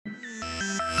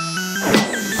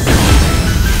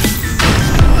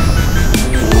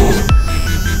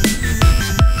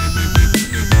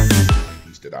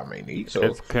week, so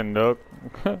It's Canuck.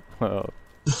 Well,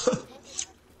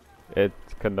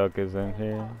 it's Canuck is in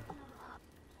here.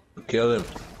 kill him.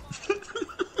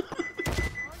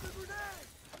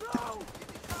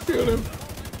 Kill him.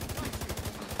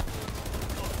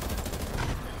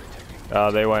 Oh,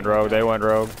 they went rogue. They went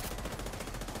rogue.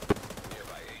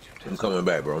 I'm coming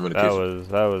back, bro. I'm gonna That kiss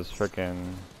was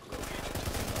freaking.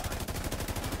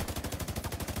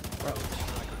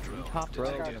 Top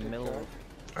rogue in the middle.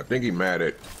 I think he mad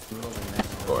at,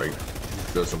 or he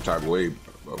feels some type of way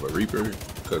of a Reaper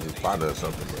because his partner or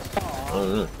something. But I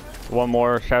don't know. One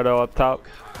more shadow up top.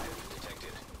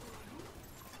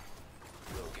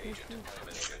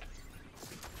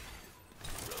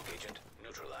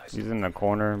 He's in the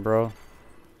corner, bro.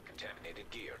 Contaminated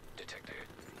gear detected.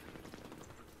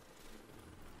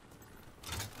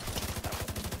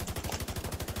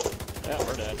 Yeah,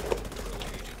 we're dead.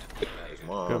 His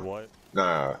mom. Good what?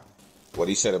 Nah, what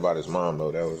he said about his mom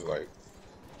though, that was like,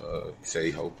 he said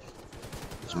he hoped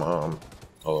his mom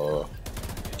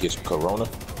gets corona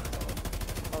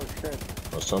Oh shit.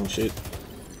 or some shit,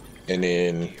 and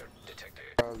then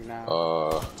Rogue now.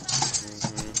 uh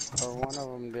Or one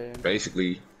of them did.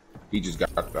 basically he just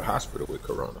got to the hospital with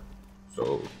corona.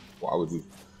 So why would you?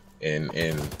 And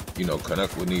you know,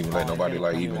 Canuck wouldn't even let nobody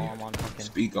like even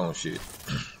speak on shit.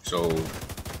 So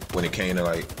when it came to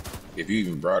like, if you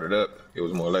even brought it up, it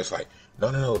was more or less like,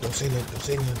 no, don't say nothing, don't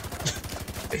say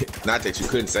nothing. Not that you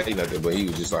couldn't say nothing, but he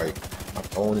was just like, I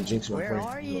don't want to jinx my friend. Where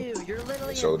are you? You're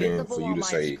literally So then invisible for you on to my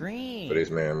say, screen. for this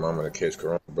man, mama to catch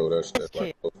corona, bro, that's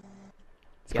like, oh,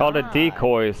 It's called a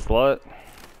decoy, slut.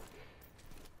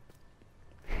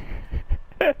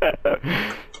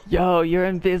 Yo, you're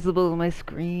invisible on my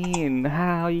screen.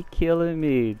 How you killing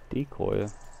me? Decoy.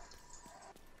 Enemy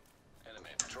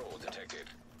patrol detected.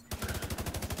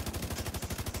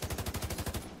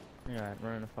 Yeah,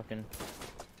 running a fucking.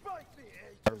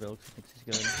 Vilks thinks he's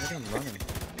good. Look at him running.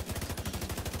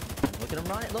 Look at him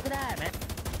running. Look at that, man.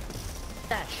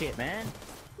 That shit, man.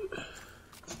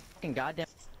 Fucking goddamn.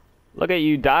 Look at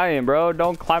you dying, bro.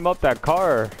 Don't climb up that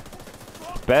car.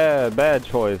 Bad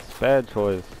choice. Bad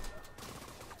choice.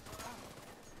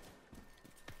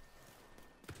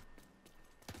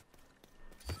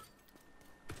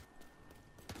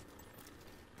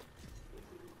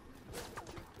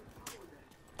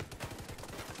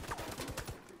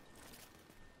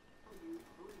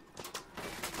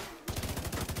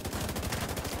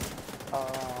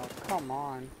 Come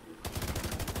on.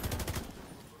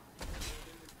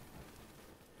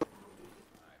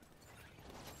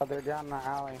 Oh, they're down the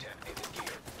alley.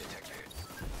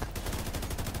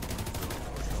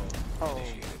 Oh,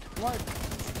 what?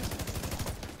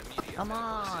 Come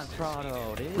on,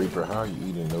 Prado, dude. Reaper, how you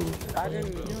eating noodles? I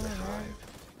didn't do it,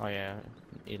 Oh yeah,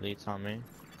 Elite's on me.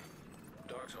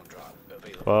 Dark zone drop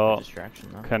available. Well, Distraction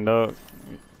though. Canuck.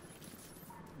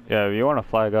 Yeah, if you want to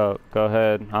flag up, go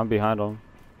ahead. I'm behind him.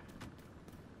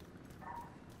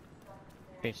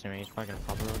 Facing me, he's fucking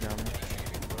pop rogue on me.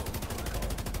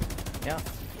 Yeah.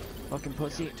 Fucking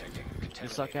pussy. You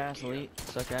suck ass, Elite.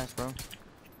 Suck ass, bro.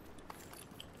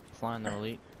 Flying the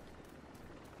Elite.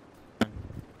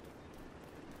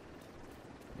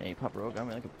 Yeah, you pop rogue on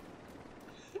me like a.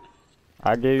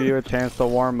 I gave you a chance to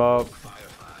warm up.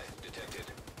 Firefly detected.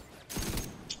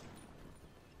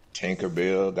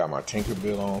 Tinkerbell, got my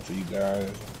Tinkerbell on for you guys.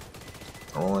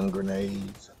 Throwing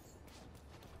grenades.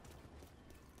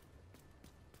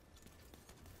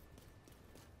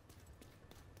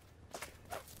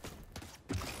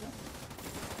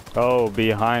 Oh,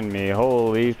 behind me.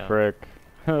 Holy frick.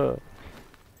 Yeah.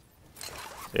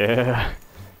 That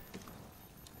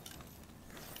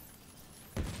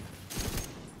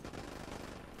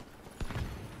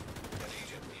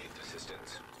agent needs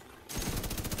assistance.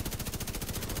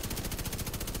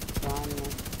 on me.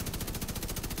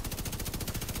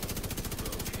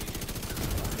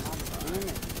 Damn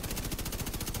it.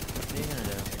 What are you gonna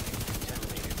do?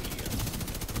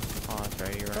 Oh, that's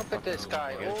right, you're right. Look at this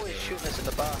guy, always shooting us in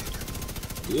the back.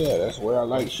 Yeah, that's where I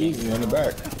like shooting in the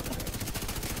back.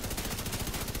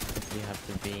 You have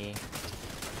to be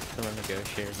someone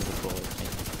negotiators with the bullet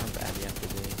team. How bad you have to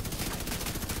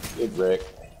be. Get wrecked,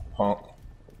 punk.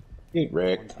 Get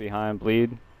wrecked. Behind,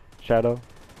 bleed. Shadow.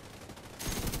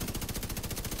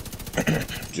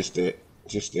 Just stay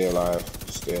alive.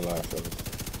 Just stay alive, fellas.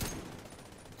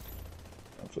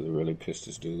 I'm finna really piss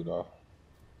this dude off.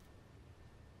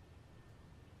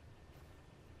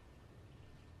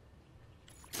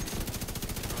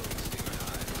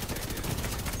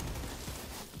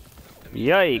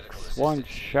 Yikes. One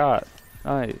shot.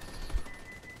 Nice.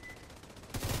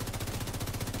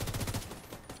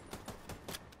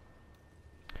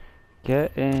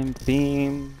 Getting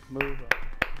beam. Move up.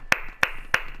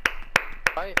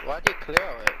 Why do you clear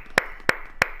it?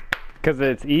 Cause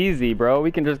it's easy, bro.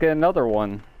 We can just get another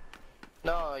one.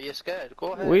 No, you're scared.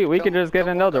 Go ahead. We can just get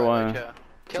kill another guy one. right here.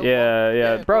 Kill Yeah, one.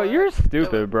 yeah. Bro, go you're ahead. Kill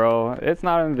stupid, him. bro. It's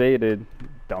not invaded.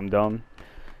 Dum dum.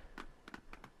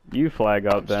 You flag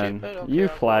up I'm then. stupid? Okay, You I'll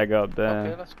flag go. up then.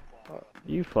 Okay, let's go.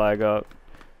 You flag up.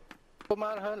 Come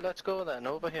on, hun, let's go then.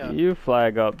 Over here. You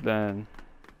flag up then.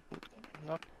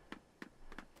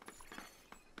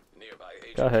 Nearby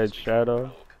agent Go ahead, has Shadow.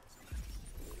 Rogue.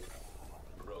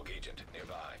 Rogue agent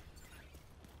nearby.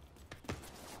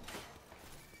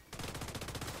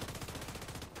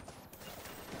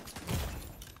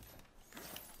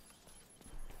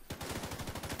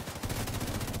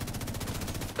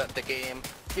 At the game.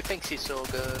 He thinks he's so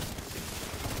good.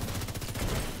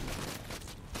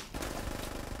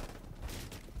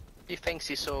 He thinks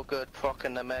he's so good,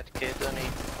 fucking the med kid, doesn't he?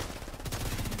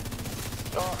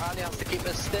 Oh, and he has to keep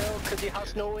it still because he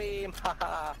has no aim.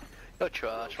 Haha. You're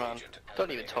trash, man.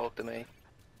 Don't even talk to me.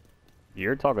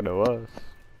 You're talking to us.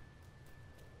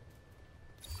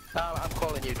 I'm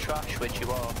calling you trash, which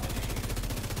you are.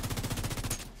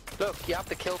 Look, you have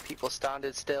to kill people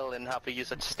standing still and have to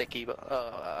use a sticky, but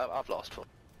I've lost foot.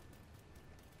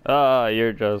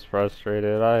 You're just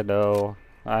frustrated. I know.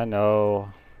 I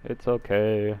know. It's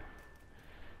okay.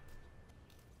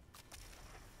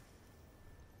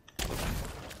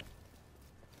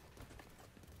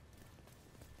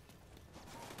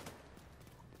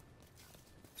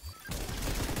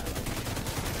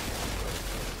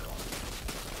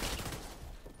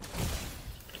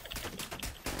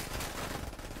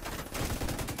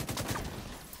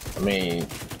 I mean,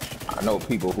 I know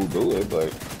people who do it, but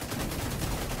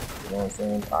you know what I'm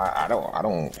saying? I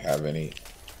don't have any,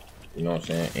 you know what I'm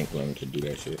saying, inkling to do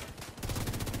that shit.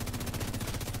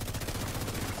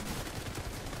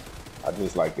 I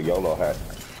just like the YOLO hat.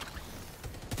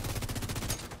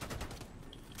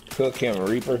 Cook him,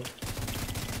 Reaper.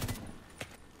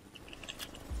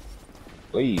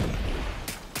 Please.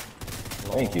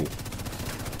 Thank you.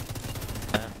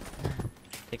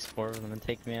 Takes 4 of them and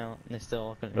take me out, and they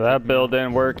still couldn't. That build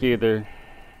didn't work either.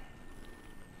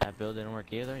 That build didn't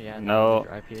work either. Yeah. No.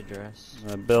 Your IP address.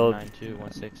 That build.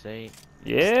 92168.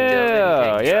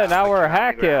 Yeah, yeah. Now we're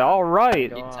hacking. All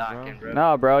right. Keep talking, bro.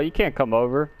 Nah, bro, you can't come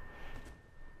over.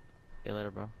 See you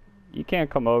later, bro. You can't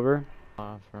come over.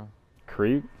 Off, bro.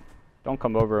 Creep. Don't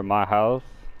come over at my house.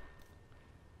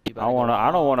 I don't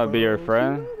wanna be your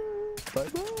friend.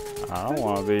 I don't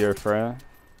wanna be your friend.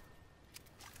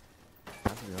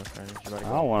 I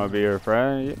don't wanna be your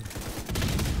friend.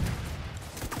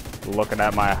 Looking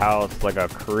at my house like a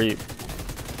creep.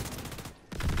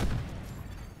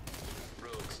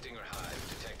 Rogue Stinger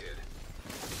Hive detected.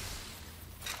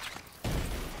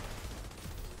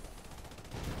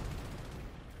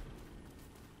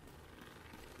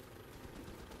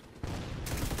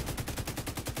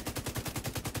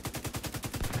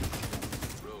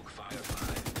 Rogue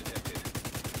Firefly detected.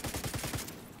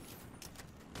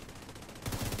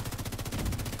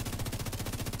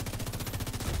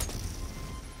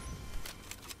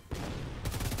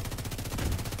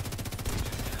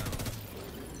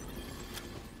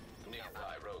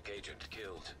 Nearby rogue agent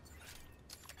killed.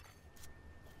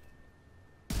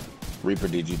 Reaper,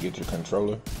 did you get your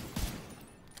controller?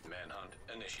 Manhunt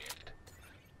initiated.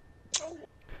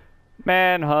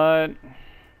 Manhunt.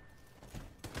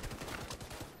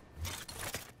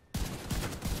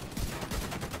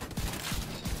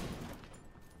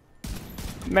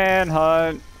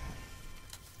 Manhunt.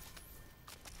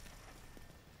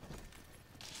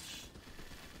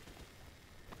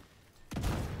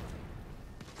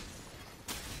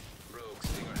 Rogue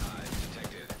Stinger Hive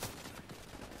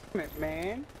detected.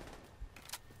 Man.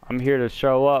 I'm here to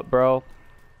show up, bro.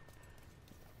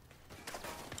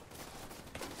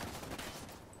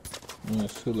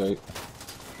 It's too late.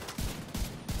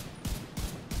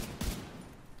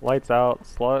 Lights out,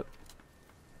 slut.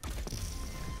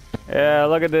 Yeah,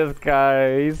 look at this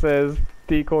guy. He says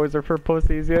decoys are for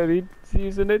pussies. Yeah, he's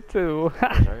using it too.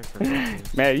 Sorry for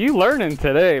pussies. Man, you learning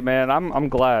today, man. I'm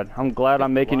glad. I'm glad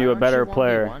I'm making Why you a don't better you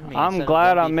player. 1v1 me I'm instead of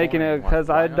glad I'm making 1v4? it because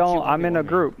Why I don't don't. you I'm in a 1v1 me?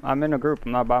 group. I'm in a group.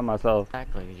 I'm not by myself.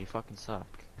 Exactly, because you fucking suck.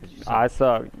 'Cause you suck. I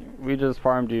suck. We just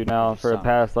farmed you now You for the suck.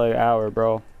 past like hour,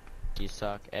 bro. You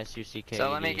suck. S-U-C-K. So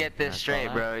let me get this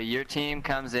straight, bro. Your team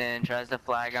comes in, tries to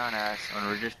flag on us when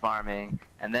we're just farming,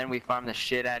 and then we farm the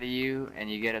shit out of you,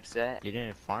 and you get upset You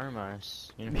didn't farm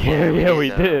us. You Yeah, we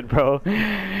though. did, bro.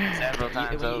 several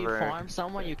times when you over. farm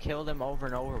someone, you kill them over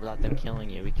and over without them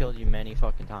killing you. We killed you many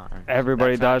fucking times.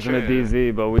 Everybody That's dies not in a true.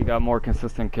 DZ, but we got more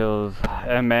consistent kills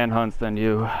and manhunts than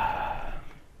you.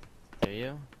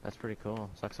 That's pretty cool.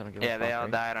 Sucks I don't give a Yeah, fuck. they all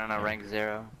right? died on a Yeah. rank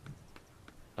 0.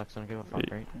 Sucks I don't give a fuck,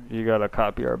 right? You gotta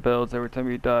copy our builds every time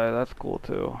you die. That's cool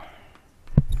too.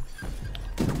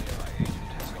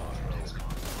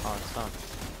 Oh, it sucks.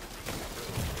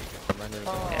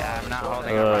 Yeah, I'm not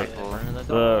holding a rifle.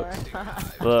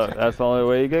 Look, that's the only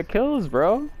way you get kills,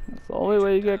 bro. That's the only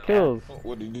way you get kills.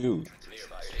 What did you do?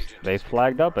 They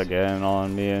flagged up again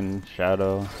on me and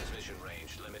Shadow.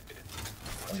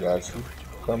 I got you.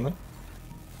 Coming.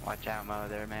 Watch out, Mo.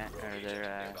 They're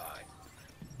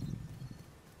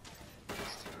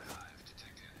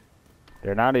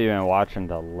They're not even watching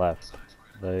the left.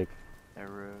 Like, they're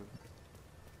rude.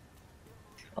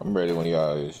 I'm ready when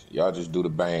y'all is. Y'all just do the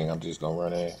bang. I'm just gonna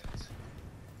run in.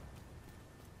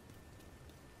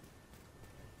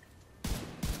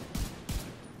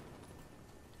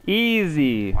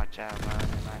 easy. Watch out, Mo.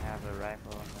 They might have a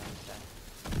rifle on the other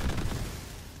side.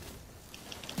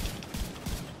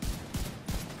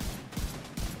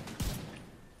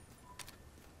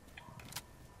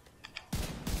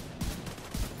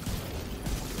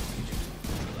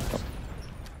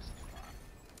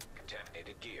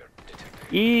 Contaminated gear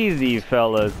detected. Easy,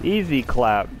 fellas. Easy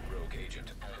clap. Rogue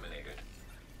agent eliminated.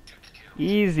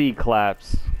 Easy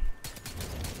claps.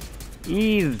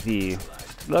 Easy.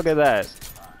 Look at that.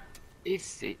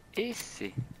 Easy,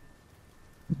 easy.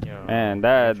 Yo, Man,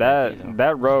 you're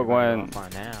that rogue went. off on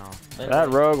now. That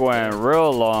rogue went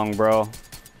real long, bro.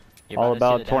 You're all about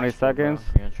about to see the 20 dashboard, bro. seconds?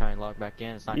 You're gonna try and log back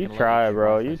in. It's not You gonna let try, if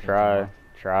bro. log You back in try. anymore.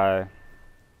 Try.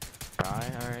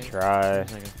 Try, alright. Try.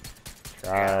 Here's a second. I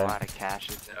got a Try. lot of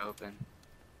caches to open.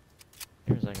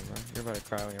 Here's a second, bro. You're about to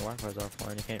cry when your Wi-Fi's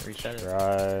offline. You can't reset it.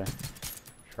 Try.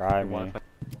 Try Your me. Wi-Fi.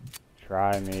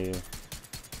 Try me.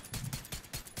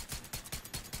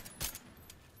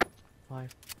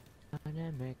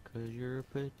 Dynamic, cause you're a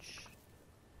bitch.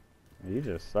 You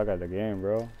just suck at the game,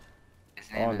 bro. His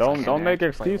name Oh, is don't Leonard. make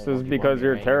excuses because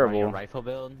you're terrible. Your rifle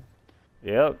build.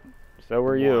 Yep. So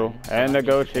were you. One. And So I need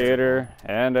Negotiator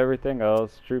and everything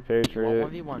else. True Patriot.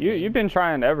 1v1 You me. you've been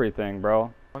trying everything,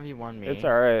 bro. 1v1 me. It's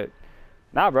alright.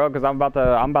 Nah, bro, cause I'm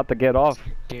about to get off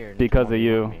Scared because to of 1v1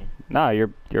 you. me. Nah,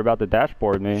 you're about to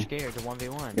dashboard You're me. scared to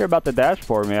 1v1. You're about to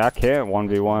dashboard me. I can't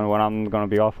 1v1 when I'm gonna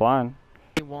be offline.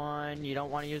 1v1, you don't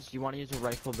want to use. You want to use a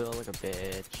rifle build like a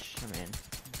bitch. I mean,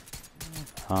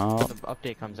 Huh? if the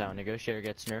update comes out, Negotiator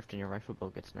gets nerfed and your rifle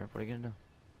build gets nerfed. What are you gonna do?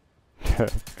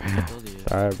 What build do you use?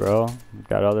 Alright, bro.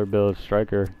 Got other builds.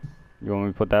 Striker. You want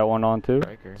me to put that one on too?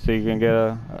 Striker. So you can get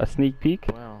a sneak peek?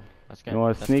 Well, that's You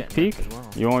want a sneak peek? As well.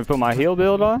 You want me to put my heal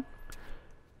build on?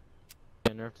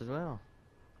 Get nerfed as well.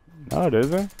 No, it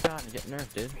isn't. God, get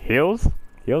nerfed, dude. Heals?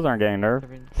 Heals aren't getting nerfed.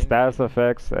 Everything Status getting-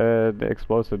 effects and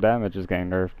explosive damage is getting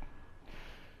nerfed.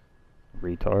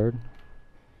 Retard.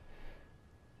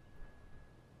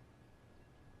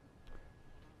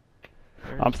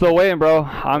 I'm still waiting, bro.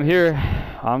 I'm here.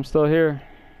 I'm still here.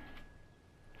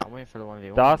 I'm waiting for the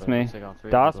 1v1. DOS but it me. looks like all three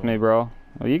of DOS us me, will. bro.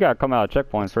 Well, you gotta come out of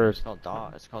checkpoint It's first. called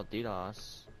DOS. It's called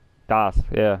DDoS. DOS,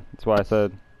 yeah. That's what I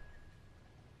said.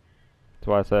 That's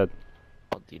what I said. It's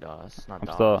called DDoS, not I'm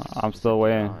DOS. still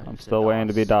waiting. DOS. I'm It's still waiting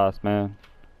to be DOS. DOS, man.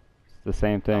 It's the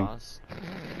same thing. DOS.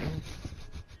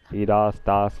 DDoS,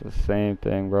 DOS, the same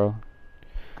thing, bro.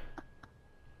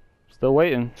 Still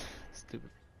waiting. Stupid